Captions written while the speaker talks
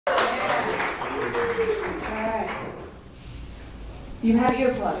You have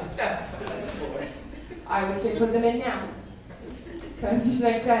earplugs. I would say put them in now. Because this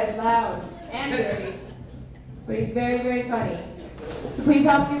next guy is loud and dirty. But he's very, very funny. So please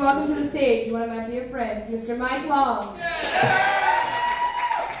help me welcome to the stage one of my dear friends, Mr. Mike Long.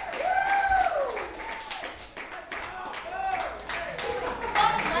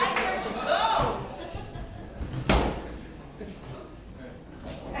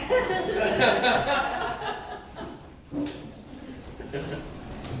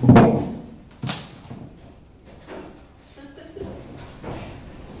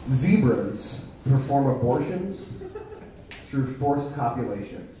 Zebras perform abortions through forced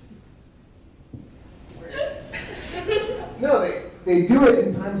copulation. No, they do it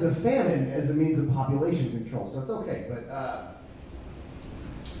in times of famine as a means of population control, so it's okay, but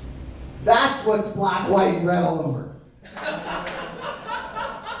that's what's black, white, and red all over.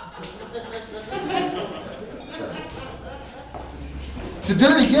 It's a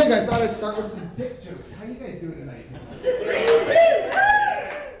dirty gig. I thought I'd start with some dick jokes. How you guys doing tonight? It's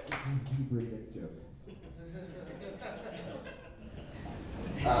a zebra dick joke.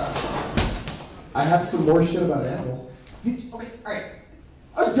 I have some more shit about animals. Okay, all right.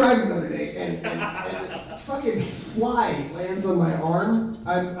 I was driving the other day, and this fucking fly lands on my arm.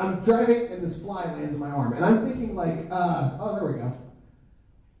 I'm driving, and this fly lands on my arm, and I'm thinking like, oh, there we go.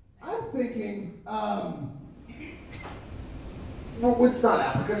 I'm thinking, well, it's not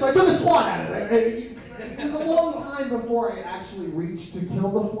Africa, so I took a swat at it. It was a long time before I actually reached to kill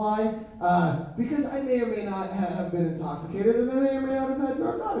the fly, because I may or may not have been intoxicated, and I may or may not have had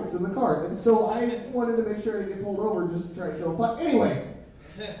narcotics in the car. And so I wanted to make sure I didn't get pulled over just to try to kill a fly. Anyway,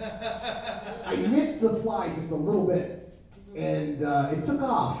 I nicked the fly just a little bit, and it took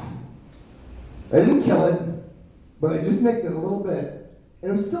off. I didn't kill it, but I just nicked it a little bit. And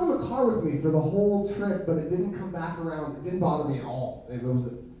it was still in the car with me for the whole trip, but it didn't come back around. It didn't bother me at all. It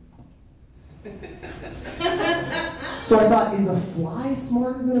was. So I thought, is a fly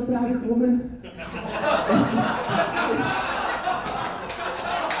smarter than a battered woman?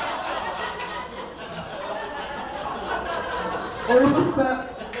 Or is it that?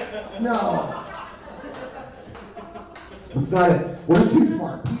 No. It's not it. We're too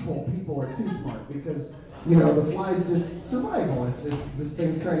smart. People are too smart because, you know, the fly's just survival. It's this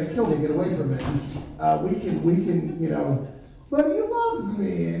thing's trying to kill me, get away from it. And, we can, you know, but he loves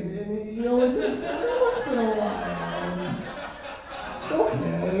me, and you know, it's every once in a while. It's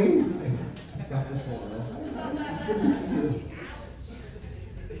okay. Stop this one. It's good to see you.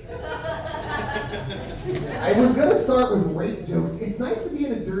 I was gonna start with rape jokes. It's nice to be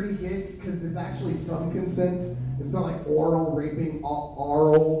in a dirty gig because there's actually some consent. It's not like oral raping the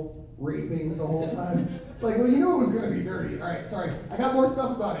whole time. It's like, well, you knew it was gonna be dirty. All right, sorry. I got more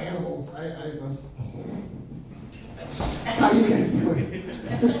stuff about animals. How you guys doing?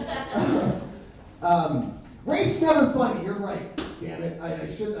 Rape's never funny. You're right. Damn it.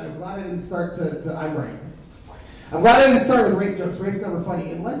 I'm glad I didn't start I'm right. I'm glad I didn't start with rape jokes. Rape's never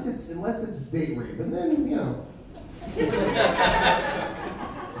funny unless it's date rape, and then you know.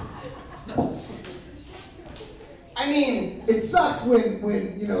 I mean, it sucks when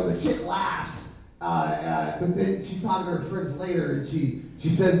you know the chick laughs, but then she's talking to her friends later, and she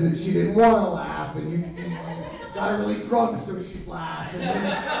says that she didn't want to laugh, and you got her really drunk, so she laughed, and then it's,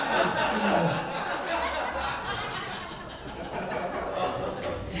 you know.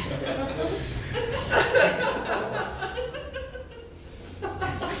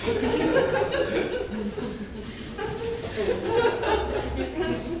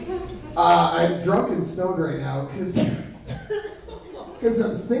 I'm drunk and stoned right now because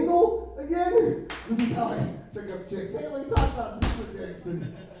I'm single again. This is how I pick up chicks. Hey, let me talk about super dicks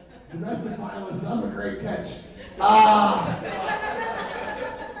and domestic violence. I'm a great catch.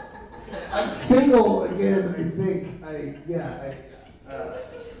 I'm single again. I think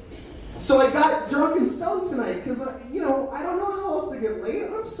So I got drunk and stoned tonight because you know I don't know how else to get laid.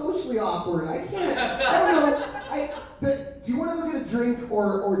 I'm socially awkward. I don't know. Do you want to go get a drink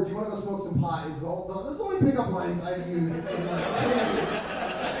or do you want to go smoke some pot? Those are the only pickup lines I've used in like 10 years.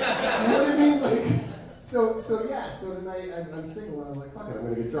 You know what I mean? Like, so tonight I'm single and I was like, fuck it, I'm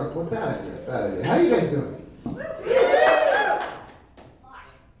gonna get drunk. What bad idea. How you guys doing?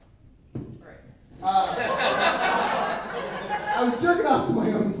 I was jerking off to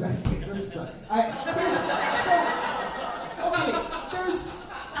my own sex tape. This sucks.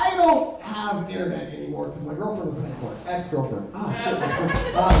 I don't have internet anymore because my girlfriend was paying for it. Ex-girlfriend. Oh shit.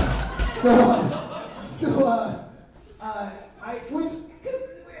 Because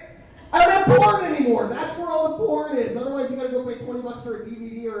I don't have porn anymore. That's where all the porn is. Otherwise, you gotta go pay $20 for a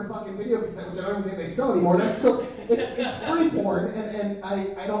DVD or a fucking video cassette, which I don't even think they sell anymore. it's free porn, and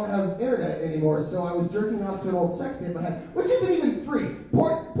I don't have internet anymore, so I was jerking off to an old sex tape I had, which isn't even free.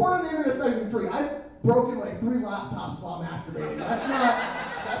 Porn on the internet's not even free. I've broken like 3 laptops while masturbating. That's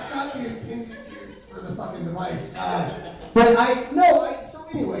not the intended use for the fucking device. So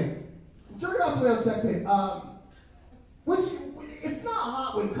anyway, jerking off to my own sex tape, which, it's not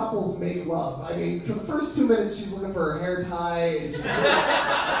hot when couples make love. I mean, for the first 2 minutes, she's looking for her hair tie, and she's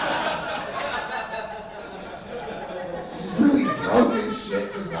really drunk as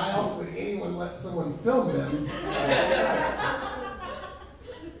shit, because why else would anyone let someone film them?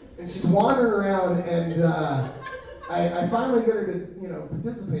 And she's wandering around, and I finally get her to,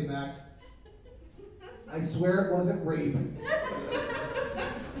 participate in that. I swear it wasn't rape.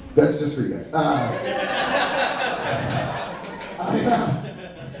 That's just for you guys.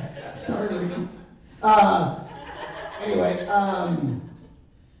 Sorry, Ricky. Anyway,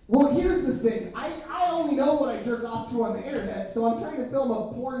 well, here's the thing. I only know what I jerk off to on the internet, so I'm trying to film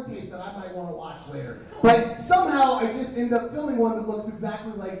a porn tape that I might want to watch later. But somehow I just end up filming one that looks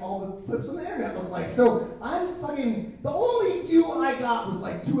exactly like all the clips on the internet look like. So the only view I got was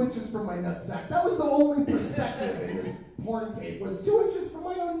like 2 inches from my nutsack. That was the only perspective in this porn tape, was 2 inches from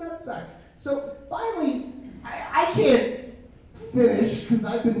my own nutsack. So finally, I can't finish, because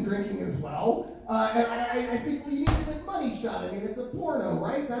I've been drinking as well. And I think we need a good money shot. I mean, it's a porno,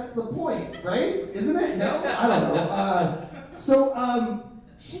 right? That's the point, right? Isn't it? No? I don't know.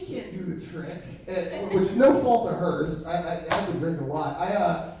 She can't do the trick, which is no fault of hers. I've been drinking a lot. I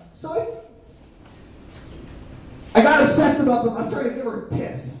got obsessed about them. I'm trying to give her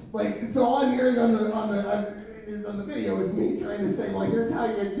tips. So all I'm hearing on the video is me trying to say, well, here's how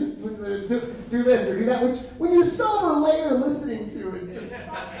you just do this or do that, which when you're sober later listening to is just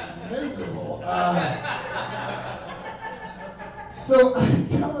fucking miserable. So I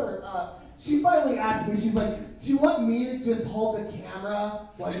tell her, she finally asked me, she's like, do you want me to just hold the camera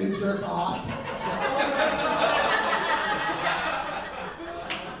while you jerk off?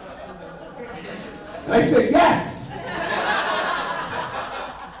 And I said, yes!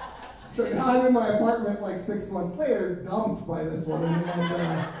 So now I'm in my apartment like 6 months later, dumped by this woman,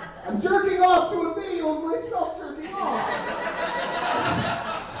 and I'm jerking off to a video of myself jerking off.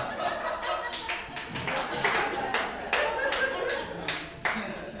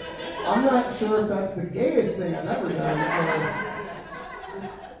 I'm not sure if that's the gayest thing I've ever done.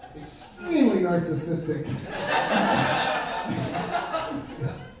 Just extremely narcissistic.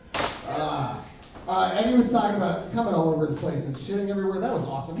 Eddie was talking about coming all over his place and shitting everywhere. That was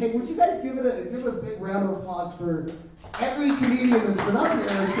awesome. Hey, would you guys give a big round of applause for every comedian that's been up here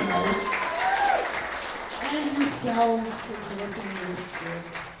tonight? And yourselves, because you're listening to this shit.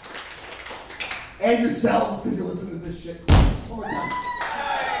 And yourselves, because you're listening to this shit. One more time.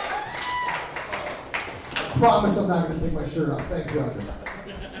 I promise I'm not going to take my shirt off. Thanks, Roger.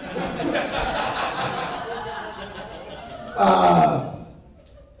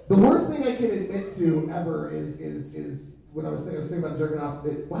 The worst thing I can admit to ever is when I was thinking about jerking off.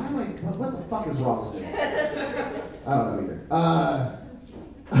 What the fuck is wrong with me? I don't know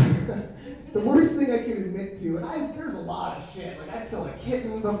either. The worst thing I can admit to, and there's a lot of shit. Like, I killed a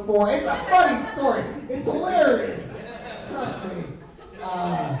kitten before. It's a funny story. It's hilarious. Trust me.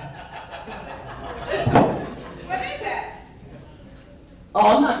 What is it?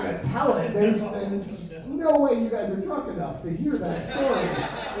 Oh, I'm not gonna tell it. There's no way you guys are drunk enough to hear that story.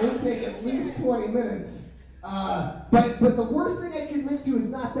 It would take at least 20 minutes. But the worst thing I can admit to is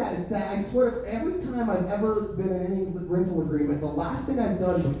not that. It's that I swear to every time I've ever been in any rental agreement, the last thing I've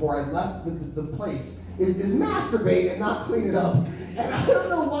done before I left the place is masturbate and not clean it up. And I don't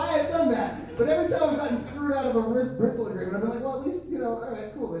know why I've done that. But every time I've gotten screwed out of a rental agreement, I've been like, well, at least, all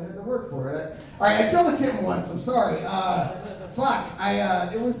right, cool, they had to work for it. All right, I killed a kitten once, I'm sorry. It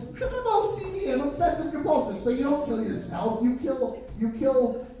was because I'm OCD, I'm obsessive compulsive, so you don't kill yourself, you kill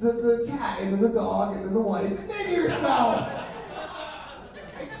the cat, and then the dog, and then the wife, and then yourself.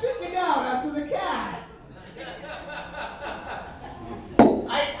 I chickened out after the cat.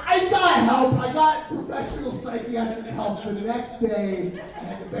 I got help. I got professional psychiatric help the next day. I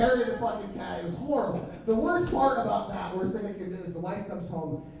had to bury the fucking cat. It was horrible. The worst part about that, worst thing I can do is the wife comes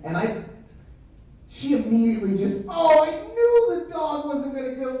home, and she immediately just, I knew the dog wasn't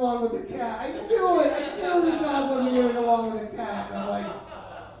going to get along with the cat. I knew it. I knew the dog wasn't going to get along with the cat. And I'm like,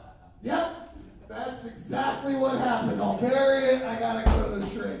 yep, that's exactly what happened. I'll bury it. I got to go to the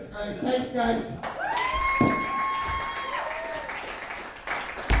shrink. All right, thanks, guys.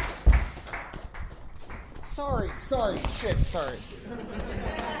 Sorry. It's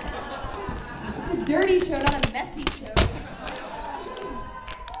a dirty show, not a messy show.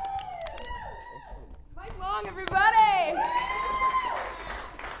 Mike Long, everybody!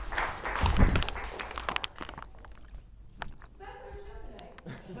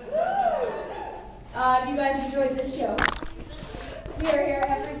 glad you guys enjoyed this show. We are here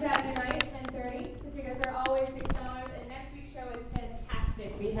every Saturday night at 10:30. The tickets are always $6, and next week's show is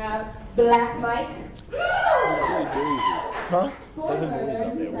fantastic. We have Black Mike. Huh? Spoiler alert, What is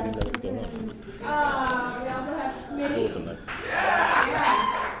up there? What is that going on? we also have Smitty. It's awesome though.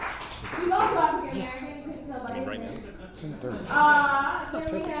 Yeah. He's also African American. You couldn't tell by his Right name. now. It's in the third. Then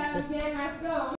we have Dan Rascone.